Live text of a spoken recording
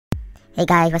Hey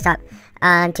guys, what's up?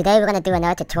 Today we're gonna do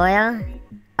another tutorial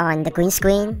on the green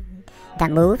screen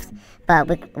that moves, but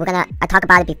I talked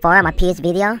about it before on my previous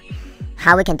video,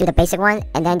 how we can do the basic one,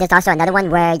 and then there's also another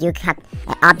one where you have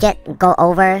an object go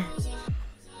over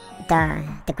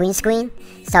the green screen.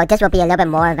 So this will be a little bit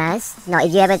more advanced.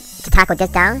 If you're able to tackle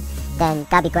this down, then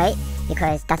that'd be great,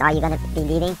 because that's all you're gonna be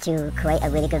needing to create a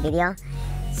really good video.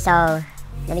 So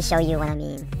let me show you what I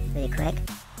mean really quick.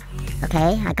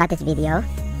 Okay, I got this video.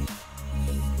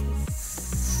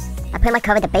 I pretty much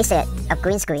covered the basic of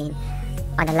green screen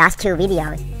on the last two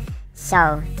videos.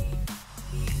 So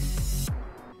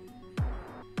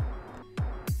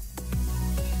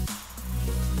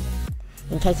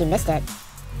in case you missed it,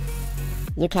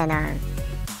 you can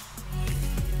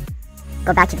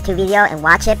go back to the two video and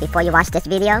watch it before you watch this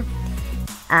video.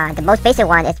 The most basic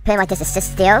one is pretty much just sit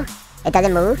still. It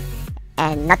doesn't move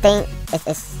and nothing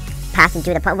is passing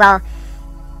through the point. Well,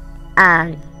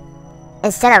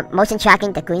 instead of motion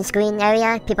tracking the green screen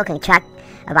area, people can track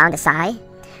around the side.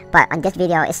 But on this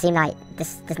video, it seemed like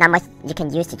there's not much you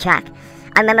can use to track.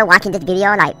 I remember watching this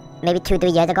video like maybe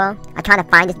 2-3 years ago. I tried to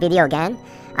find this video again.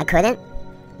 I couldn't.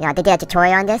 They did a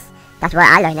tutorial on this. That's where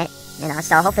I learned it.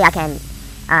 So hopefully I can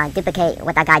duplicate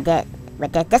what that guy did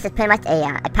with this. This is pretty much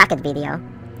a packet video.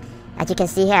 As you can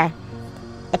see here,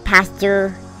 it passed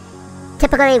through.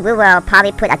 Typically, we will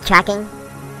probably put a tracking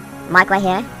mark right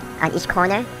here on each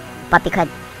corner. But because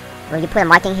when you put a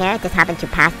marking here, this happened to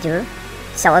pass through,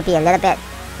 so it'll be a little bit,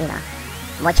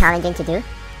 more challenging to do.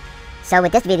 So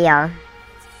with this video,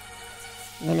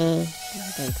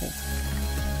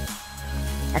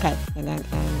 okay, and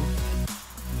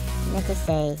let's just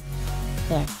say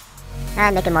here,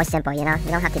 I'll make it more simple. You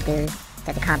don't have to do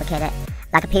such a complicated.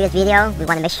 Like a previous video, we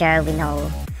want to make sure we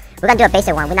know. We're gonna do a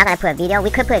basic one. We're not gonna put a video.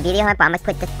 We could put a video here, but I'm gonna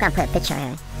put a picture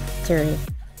here to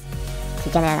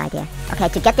generate an idea. Okay,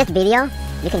 to get this video,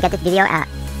 you can get this video at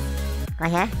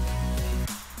right here,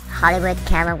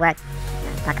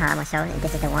 HollywoodCameraWork.com or so.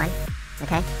 This is the one.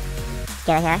 Okay,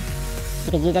 get it here.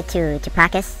 You can use it to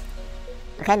practice.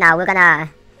 Okay, now we're gonna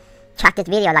track this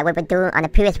video like we were doing on the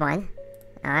previous one.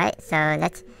 Alright, so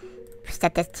let's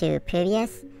set this to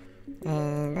previous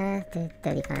and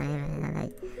 35 and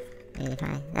like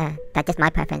 85. That's just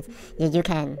my preference. You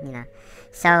can,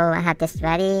 So I have this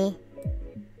ready.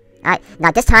 Alright, now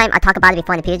this time, I talked about it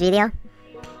before in the previous video.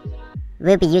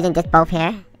 We'll be using this both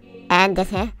here and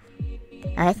this here.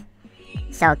 Alright,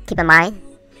 so keep in mind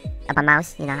of my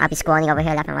mouse, I'll be scrolling over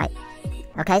here left and right.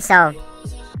 Okay, so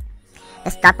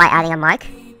let's start by adding a mark.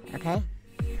 Okay,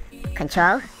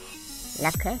 Control,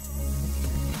 left click.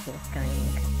 Let's see what's going in.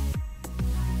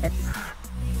 Oops,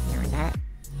 like that.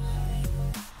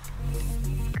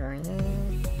 Going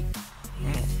in.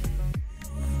 Alright,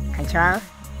 Control.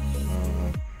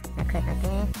 Click right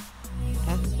there.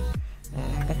 Okay.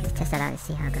 And let's test that out and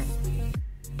see how it goes.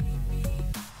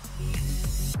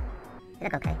 It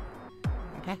look okay.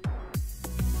 Okay.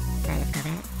 Now let's go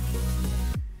back.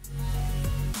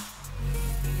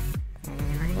 And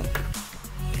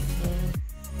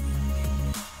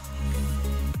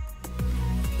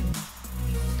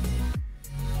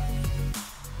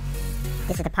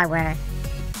this is the part where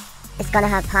it's gonna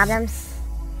have problems.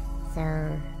 So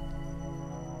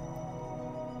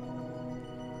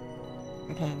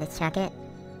okay, let's check it.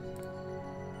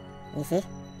 You see?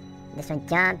 This one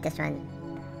jumped, this one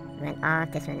went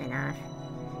off, this one went off.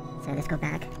 So let's go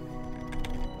back.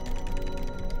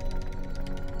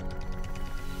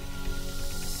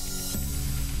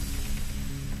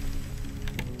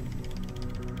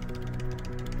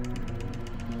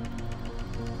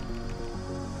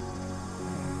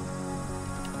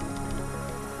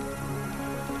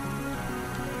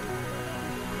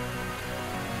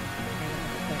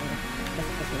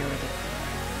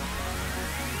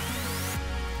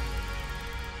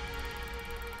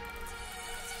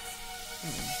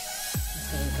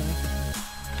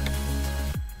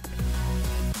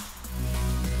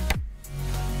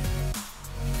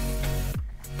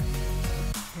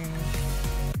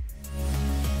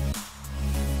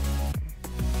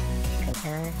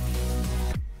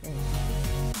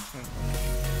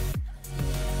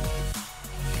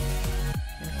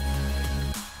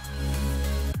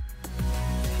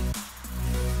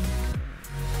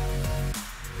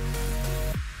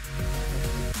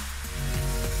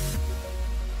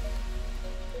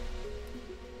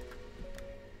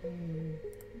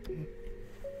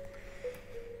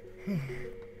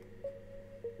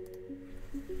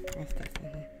 What's this in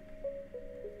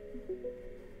here?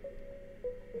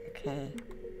 Okay.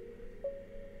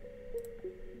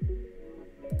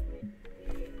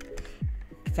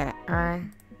 Set it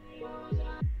on.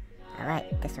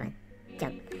 Alright, this one.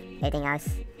 Jump. Everything else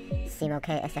seem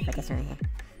okay except for this one here.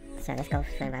 So let's go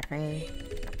frame by frame.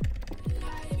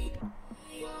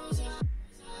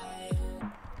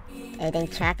 Everything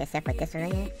track except for this one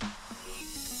right here.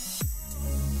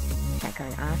 Start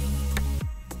going off.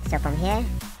 So from here,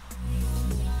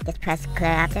 just press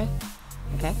clear after.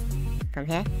 Okay. From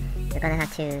here, we're gonna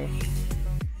have to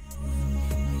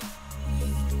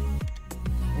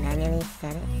manually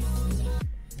set it.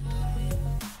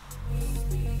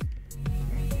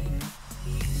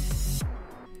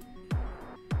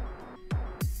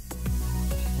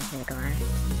 That's gonna go on.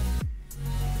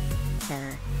 So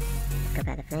let's go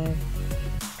back to frame.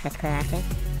 Press clear after,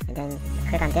 and then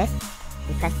click on this.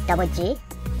 You press double G.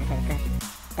 Okay, press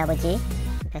double G.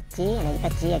 You press G, and then you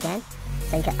press G again.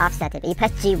 So you can offset it. If you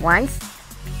press G once,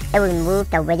 it will remove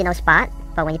the original spot.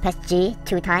 But when you press G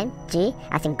 2 times, G,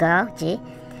 as in girl, G,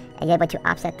 and you're able to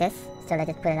offset this. So let's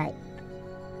just put it like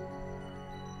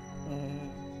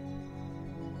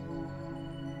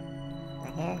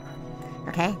right here.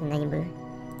 Okay, and then you move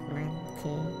 1, 2.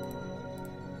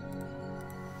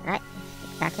 Alright,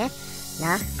 back here.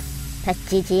 Now press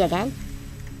GG again.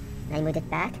 Now you move it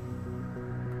back.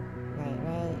 Right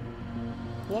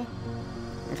here.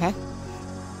 Okay.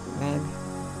 Then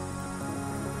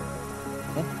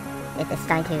it's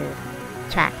starting to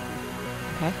track.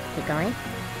 Okay, keep going.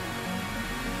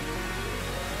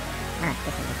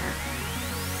 This one is off.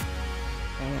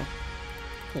 And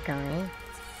keep going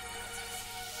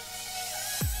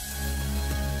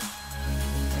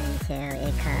until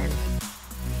it comes.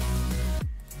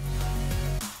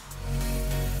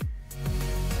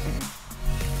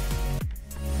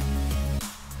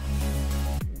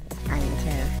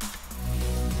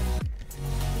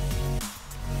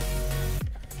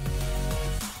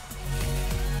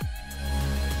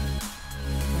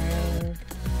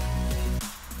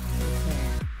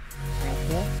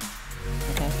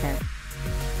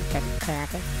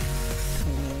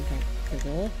 And then go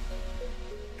to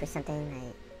put something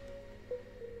like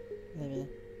maybe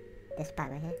this spot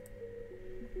right here.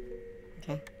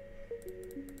 Okay.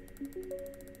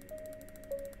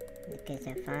 Okay,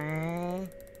 so far.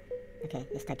 Okay,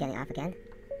 you start getting off again.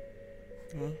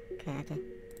 Okay, okay.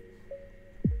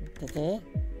 GG.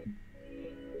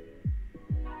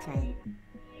 Try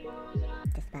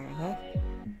this spot right here.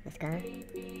 Let's go.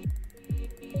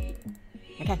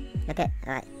 Okay, look it.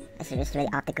 Alright, it's just really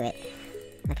off the grid.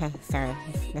 Okay, so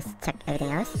let's check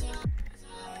everything else.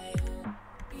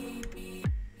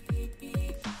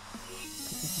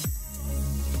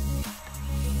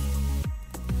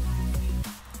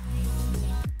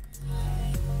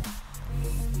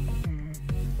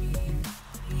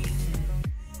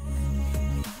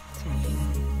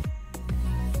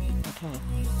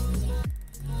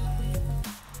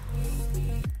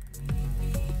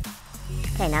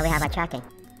 Okay, now we have our tracking.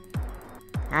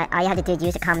 All you have to do is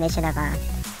use a combination of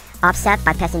offset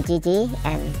by pressing GG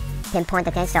and pinpoint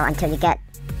again, so until you get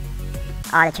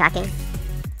all the tracking.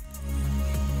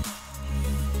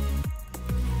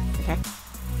 Okay,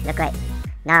 look great.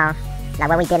 Now, like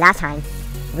what we did last time,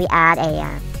 we add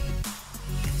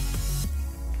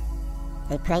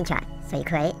a plane track. So you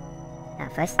create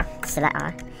first select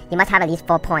R. You must have at least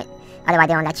 4 points, otherwise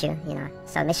they don't let you.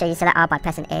 So make sure you select R by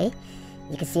pressing A.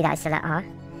 You can see that I select R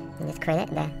and just create it.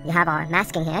 There, you have our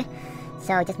masking here.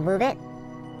 So just move it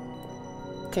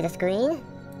to the screen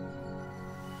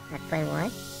at frame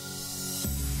 1.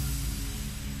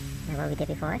 And what we did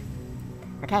before.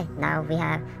 Okay, now we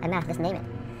have a mask. Let's name it.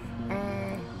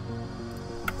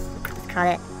 Let's call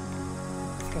it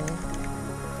screen.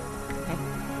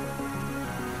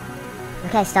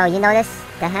 Okay, so you notice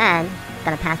the hand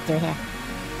gonna pass through here.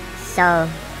 So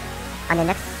on the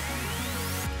next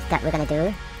step we're gonna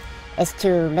do is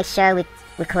to make sure we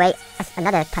create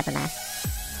another type of mask.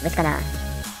 We're gonna,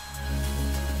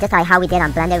 just like how we did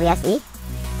on Blender VSE,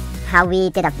 how we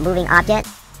did a moving object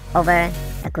over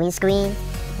a green screen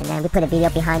and then we put a video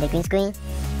behind the green screen.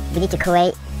 We need to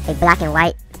create a black and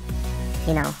white,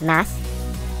 mask.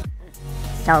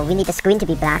 So we need the screen to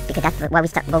be black because that's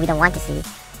what we don't want to see,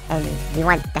 and we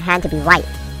want the hand to be white.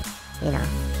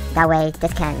 That way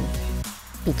this can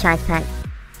be transparent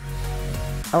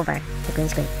over the green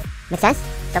screen. Make sense?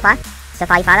 So far? So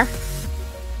far you follow?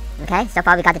 Okay, so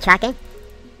far we got the tracking.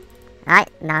 Alright,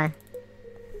 now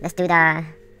let's do the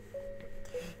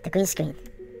green screen.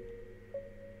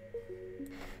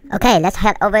 Okay, let's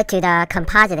head over to the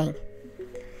compositing.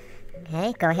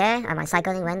 Okay, go here. I'm on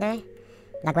cycling render,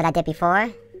 like what I did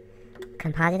before.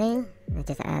 Compositing. Let's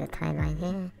just add a timeline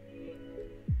here.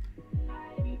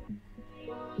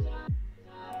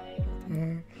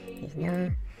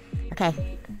 No.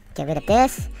 Okay, get rid of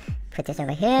this. Put this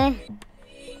over here.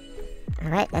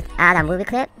 Alright, let's add a movie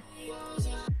clip.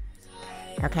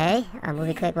 Okay, our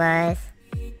movie clip was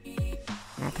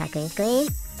tap green screen.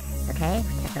 Okay,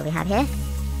 that's what we have here.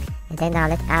 And then now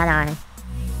let's add our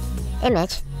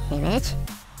image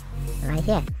right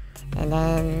here. And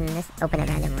then let's open a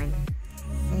random one.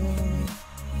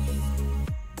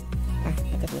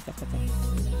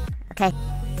 Okay.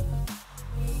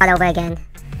 Start over again.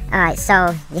 Alright,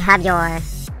 so you have your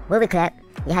movie clip,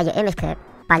 you have your image clip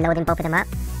by loading both of them up.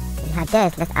 You have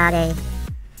this, let's add a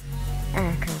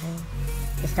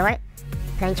distort,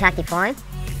 playing track deform.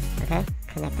 Okay,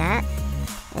 connect that.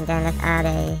 And then let's add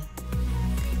a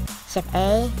Shift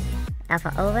A,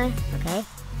 alpha over. Okay,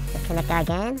 let's connect that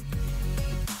again.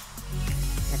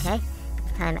 Okay,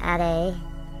 this time add a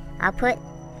output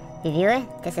reviewer.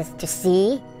 This is to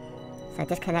see. So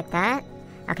disconnect that.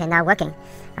 Okay, now working.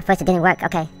 At first it didn't work.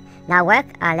 Okay, now work.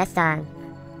 Let's add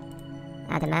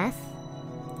the mask,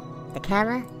 the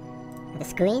camera, the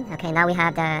screen. Okay, now we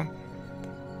have the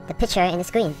picture in the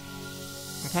screen.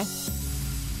 Okay,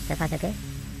 so far so good.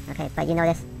 Okay, but you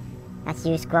notice as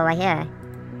you scroll right here,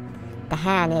 the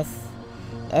hand is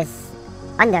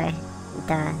under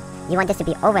the. You want this to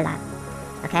be overlapped.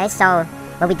 Okay, so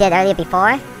what we did earlier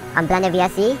before on Blender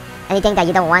VSE, anything that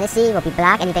you don't want to see will be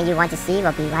black. Anything you want to see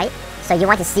will be white. So you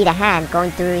want to see the hand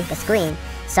going through the screen.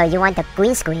 So you want the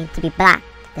green screen to be black.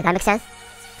 Does that make sense?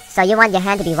 So you want your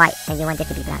hand to be white and you want it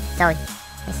to be black. So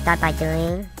let's start by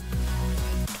doing.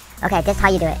 Okay, this is how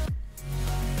you do it.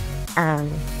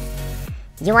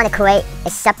 You want to create a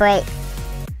separate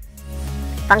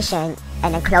function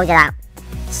and then close it out.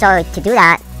 So to do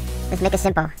that, let's make it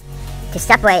simple. To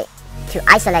separate, to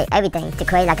isolate everything, to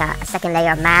create like a second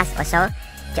layer of mask or so,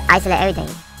 to isolate everything.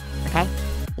 Okay,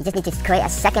 you just need to create a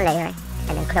second layer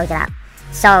and then close it out.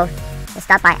 So let's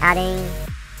start by adding.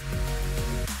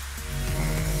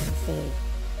 Let's see.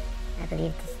 I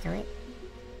believe distort.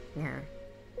 No.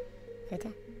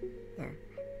 Filter. No.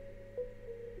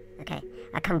 Okay,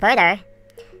 a converter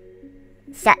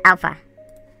set alpha.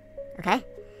 Okay,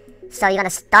 so you're gonna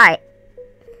start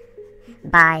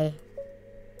by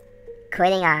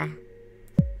creating a.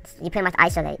 You pretty much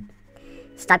isolate.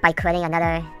 Start by creating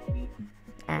another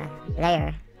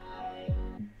layer.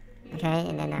 Okay,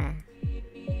 and then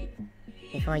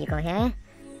before you go here,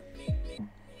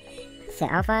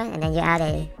 set alpha, and then you add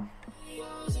a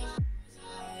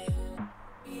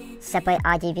separate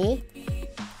RGB.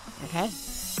 Okay,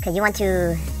 because you want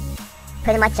to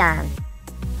pretty much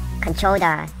control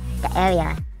the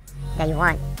area that you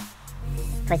want.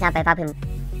 For example, if I can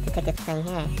take this plane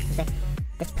here,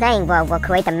 this plane will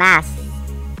create the mask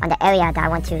on the area that I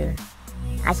want to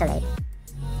isolate.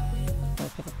 So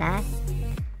put it back.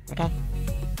 Okay.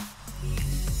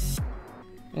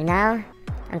 And now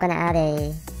I'm gonna add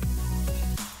a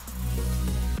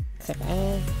Shift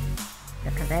A,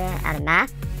 the converter, add a map.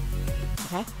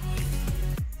 Okay.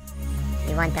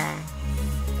 You want the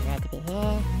red to be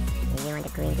here, and you want the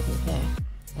green to be here,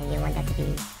 and you want that to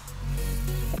be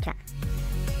subtract.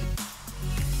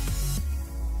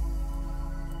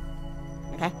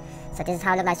 Okay, so this is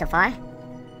how it looks like so far.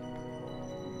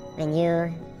 When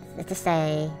you, let's just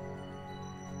say,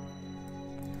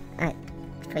 alright,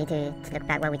 for you to look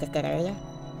back what we just did earlier.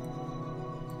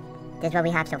 This is what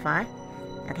we have so far.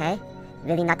 Okay,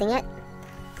 really nothing yet.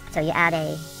 So you add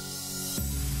a,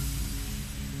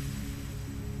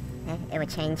 okay, it will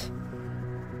change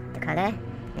the color.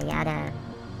 Then you add a,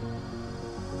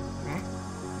 right,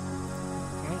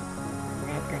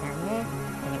 red go down here,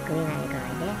 and the green line go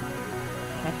right here.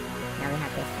 Okay, now we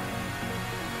have this.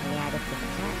 And we add this to the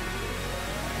chat.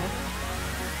 Okay.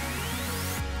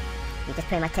 You're just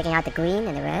pretty much taking out the green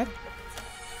and the red.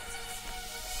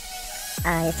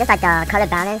 It's just like the color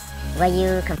balance where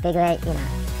you configure it, you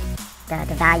know,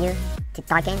 the value to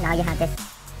darken. Now you have this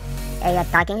area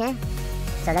darken here.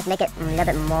 So let's make it a little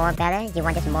bit more better. You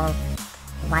want this more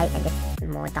white and this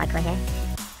more dark right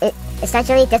here.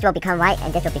 Essentially this will become white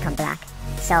and this will become black.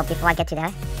 So before I get to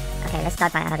that, okay, let's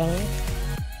start by adding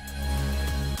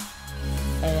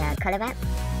a color map.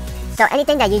 So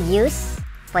anything that you use,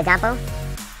 for example,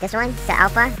 this one, set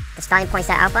alpha, the starting point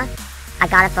set alpha, I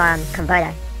got it from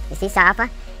converter. You see set alpha?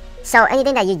 So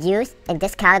anything that you use in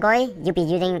this category, you'll be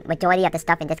using majority of the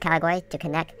stuff in this category to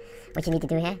connect what you need to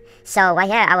do here. So right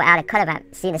here, I will add a color map.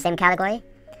 See, in the same category,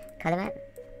 color map.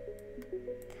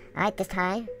 Alright, this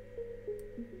time,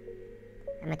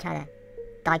 I'm gonna try to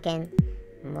darken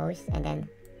most and then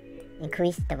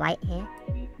increase the white here.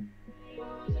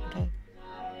 Okay.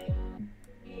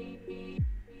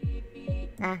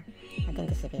 I think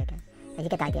this should be okay. But you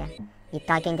get the idea. You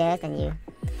darken this and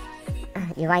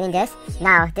you write in this.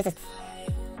 Now, this is...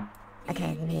 Okay,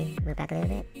 let me move back a little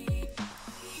bit.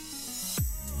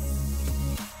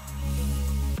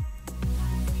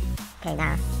 Okay,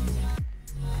 now.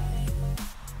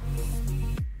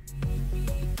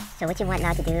 So what you want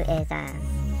now to do is,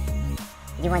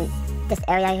 you want this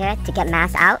area here to get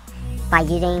mask out by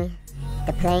using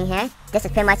the plane here. This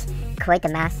is pretty much create the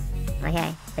mask right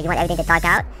here. But you want everything to dark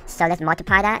out, so let's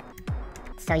multiply that.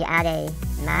 So you add a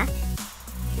mask,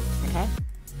 okay?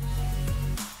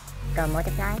 Go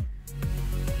multiply,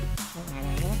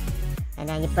 and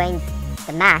then you bring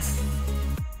the mask,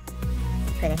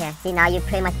 put it here. See, now you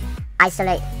pretty much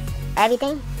isolate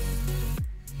everything,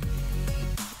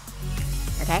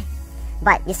 okay?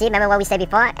 But you see, remember what we said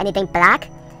before? Anything black,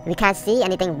 we can't see.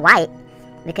 Anything white,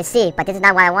 we can see. But this is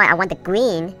not what I want. I want the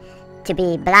green to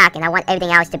be black, and I want everything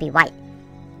else to be white.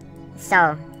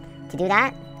 So, to do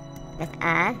that, let's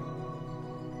add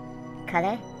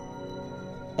color,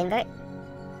 invert.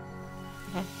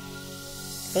 Okay.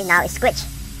 See, now it's switch.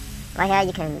 Right here,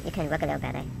 you can work a little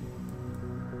better.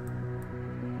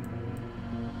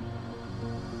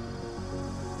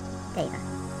 There you go.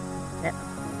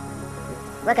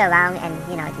 Work around, and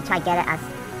you know, you try to get it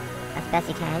as best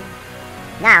you can.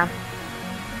 Now,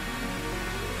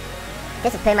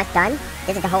 this is pretty much done.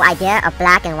 This is the whole idea of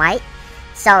black and white.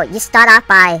 So you start off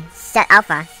by set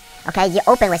alpha. Okay, you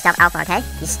open with self alpha. Okay,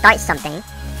 you start something.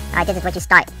 Alright, this is what you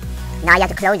start. Now you have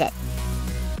to close it.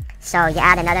 So you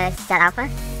add another set alpha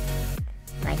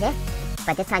right here.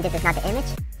 But this time this is not the image.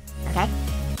 Okay,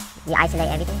 you isolate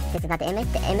everything. This is not the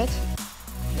image. The image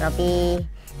will be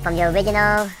from your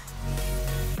original.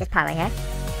 This part right here.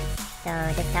 So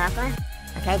this set alpha.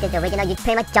 Okay, this is the original. You're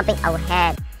pretty much jumping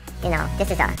ahead. You know,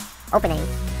 this is a opening,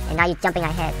 and now you're jumping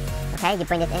ahead. Okay, you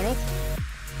bring this image,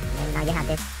 and now you have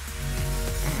this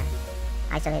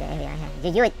isolated area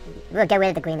here. You will get rid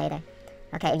of the green later.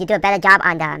 Okay, if you do a better job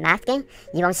on the masking,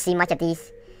 you won't see much of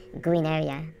these green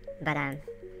area. But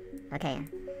okay.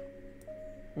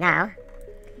 Now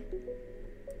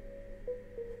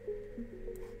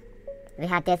we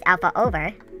have this alpha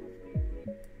over.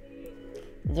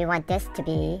 You want this to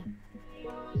be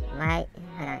right.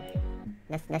 Hold on.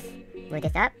 Let's move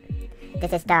this up.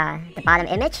 This is the bottom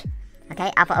image.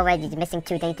 Okay, alpha over is missing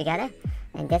two things together,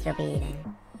 and this will be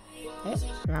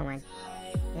the wrong one.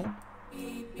 Okay.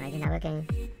 Right, now working.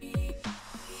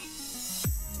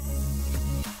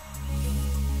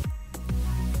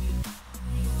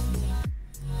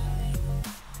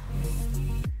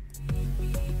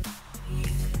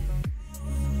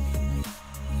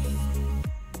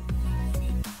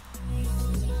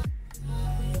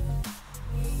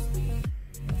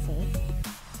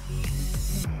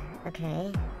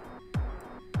 Okay.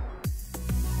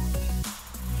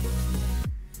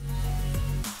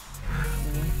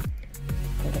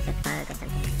 I think it's a bug or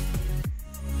something.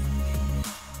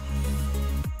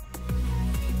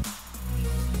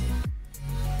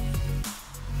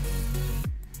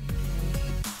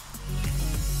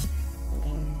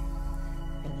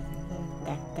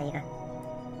 There you go.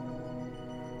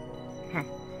 Huh.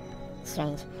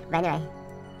 Strange. But anyway,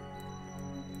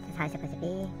 this is how it's supposed to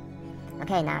be.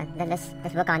 Okay, now let's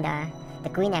work on the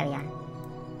green area.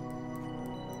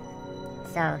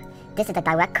 So this is the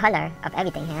direct color of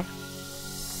everything here.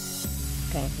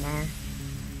 Okay, now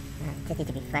just need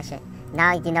to refresh it.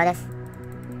 Now you notice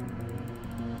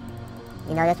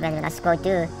when I scroll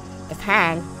through, this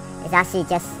hand is actually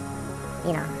just,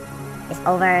 you know, it's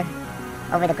over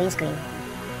the green screen.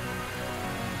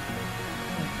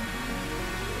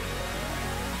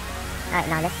 Alright,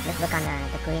 now let's look on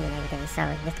the green and everything. So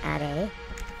let's add a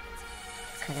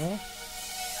color.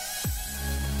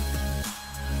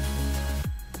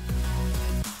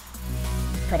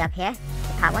 Put up here,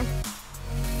 the top one.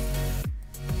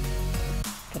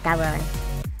 Put that one.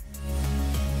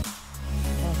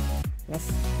 Okay, let's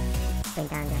bring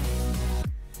down the.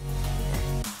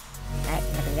 Alright,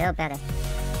 look a little better.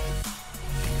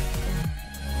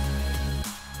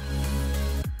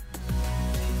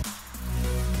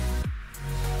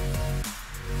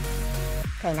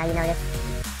 Okay, now you notice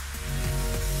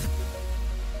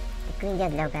the green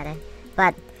gets a little better,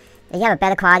 but if you have a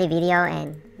better quality video,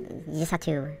 and you just have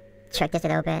to check this a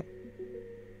little bit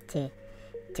to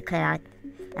clear out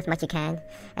as much you can,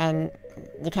 and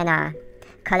you can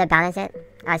color balance it.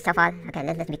 Alright, so far, okay,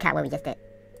 let's recap what we just did.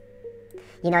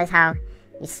 You notice how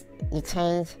you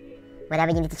change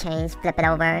whatever you need to change, flip it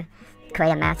over,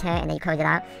 create a mask here, and then you close it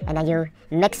out, and then you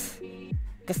mix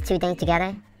these two things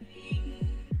together.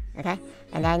 Okay,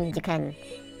 and then you can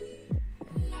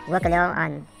work a little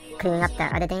on cleaning up the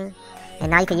other thing,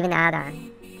 and now you can even add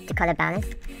the color balance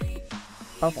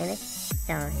both images.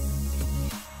 So let's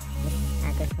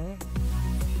add this here.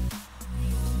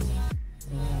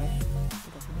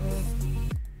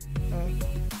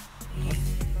 Okay.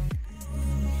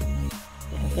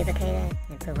 duplicate it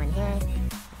and put one here.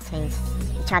 Change,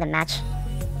 try to match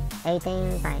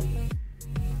everything by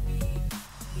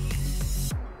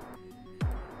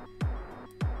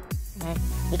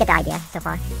you get the idea so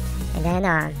far. And then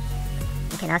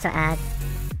you can also add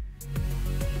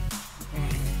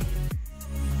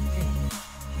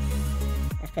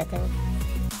a filter.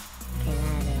 You can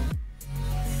add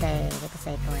a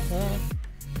say for here.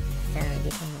 So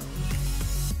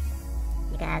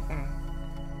you can add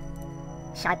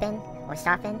sharpen or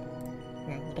soften.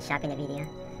 You can sharpen the video.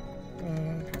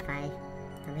 5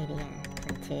 or maybe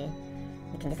 2. You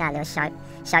can just add a little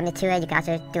sharpness to it. You can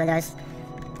also do those,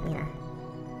 you know,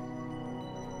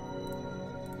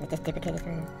 just duplicate it.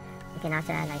 You can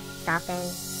also add like soften,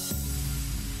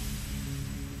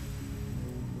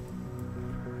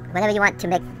 whatever you want to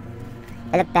make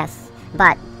it look best.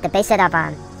 But the basic of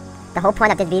the whole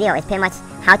point of this video is pretty much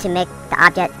how to make the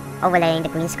object overlaying the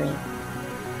green screen.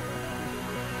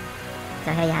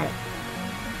 So here you have it.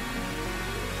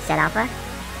 Set alpha,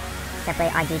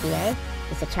 separate RGBA,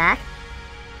 is the track,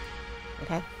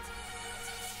 okay?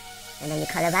 And then you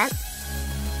color ramp.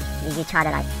 You try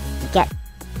to like get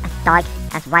as dark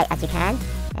as white as you can,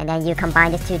 and then you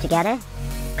combine these two together,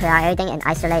 clear out everything and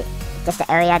isolate just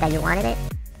the area that you wanted it,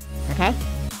 okay?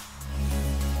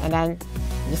 And then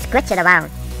you switch it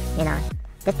around, you know,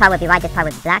 this part would be white, this part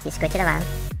would be black. You switch it around,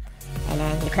 and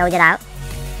then you close it out,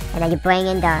 and then you bring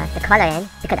in the color in,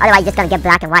 because otherwise you're just gonna get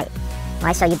black and white,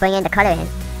 right? So you bring in the color in,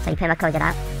 so you pretty much close it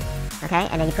out, okay?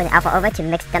 And then you put an alpha over to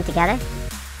mix them together,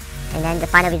 and then the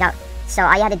final result. So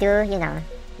all you have to do, you know,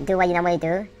 do what you normally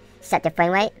do. Set the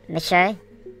frame rate, make sure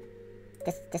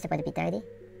this is supposed to be 30.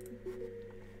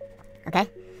 Okay?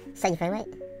 Set your frame rate.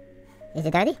 Is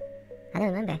it 30? I don't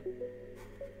remember.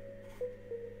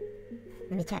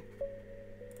 Let me check.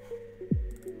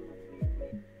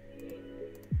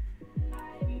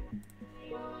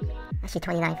 Actually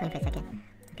 29 frames per second.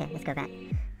 Okay, let's go back.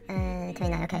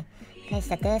 29, okay. Okay,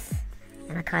 set this. I'm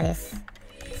gonna call this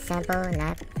sample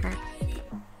laptop.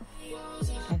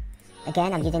 Okay.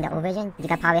 Again, I'm using the old version. You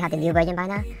guys probably have the new version by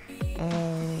now.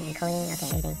 And encoding, okay,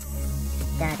 everything.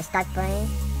 The start frame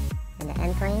and the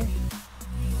end frame.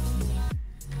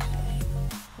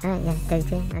 Alright, yeah,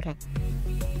 32, okay.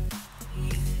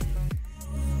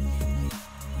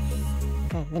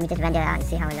 Okay, let me just render it out and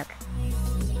see how it looks.